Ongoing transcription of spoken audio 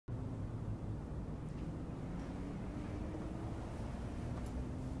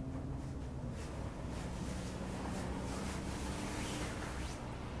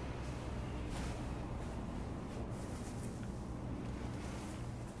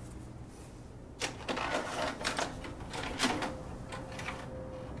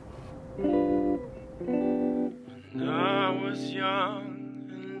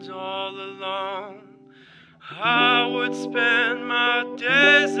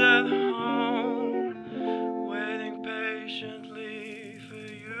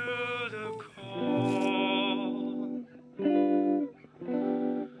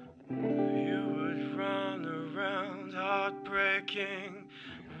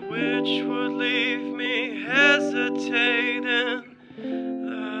which would leave me hesitating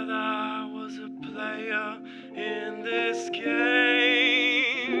that I was a player in this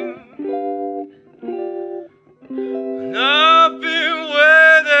game. And I've been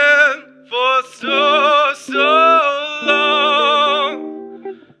waiting for so long,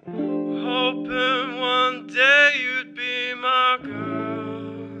 hoping one day you'd be my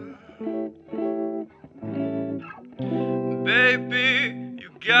girl. Baby, you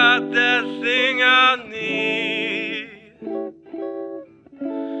got that thing I need,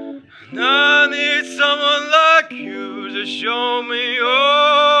 and I need someone like you to show me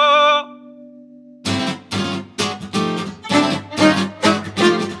all.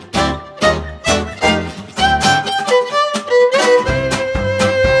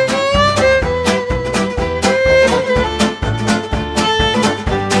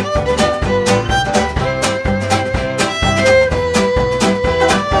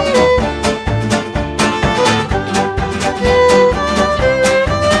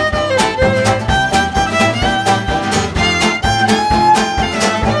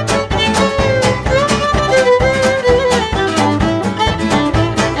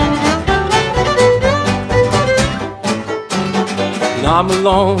 I'm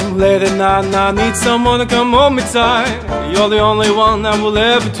alone late at night and I need someone to come hold me tight. You're the only one that will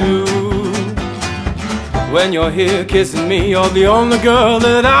ever do. When you're here kissing me, you're the only girl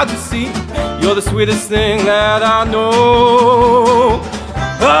that I can see. You're the sweetest thing that I know.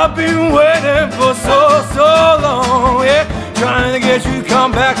 I've been waiting for so long, yeah, trying to get you to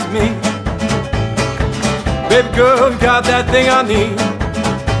come back to me. Baby girl, you got that thing I need,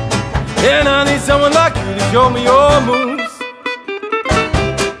 and I need someone like you to show me your moves.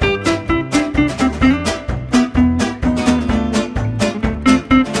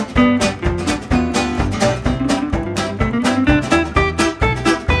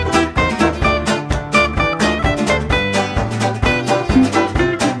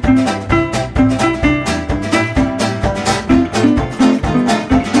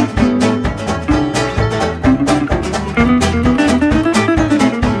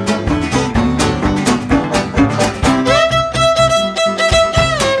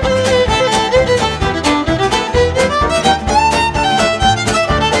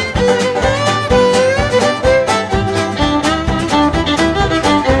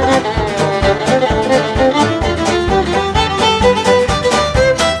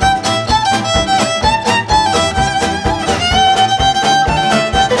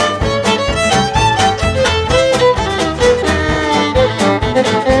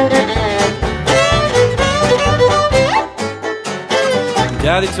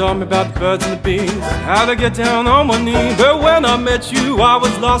 Daddy told me about the birds and the bees, how to get down on one knee. But when I met you, I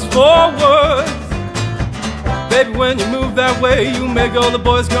was lost for words. Baby, when you move that way, you make all the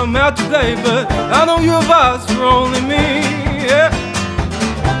boys come out to play. But I know your vibes for only me, yeah.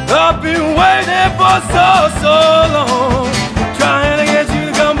 I've been waiting for so long, trying to get you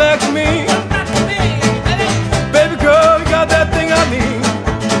to come back to me. Baby girl, you got that thing I need,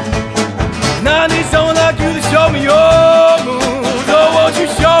 and I need someone like you to show me your moves. Won't you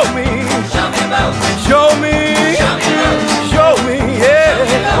show me? Show me both. Show me. Show me both. Show me,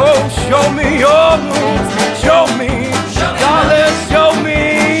 yeah. Oh, show me your moves. Show me. Darling, show me.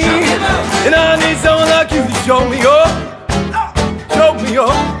 And I need someone like you to show me your. Show me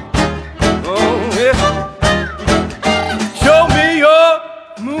your. Oh, yeah.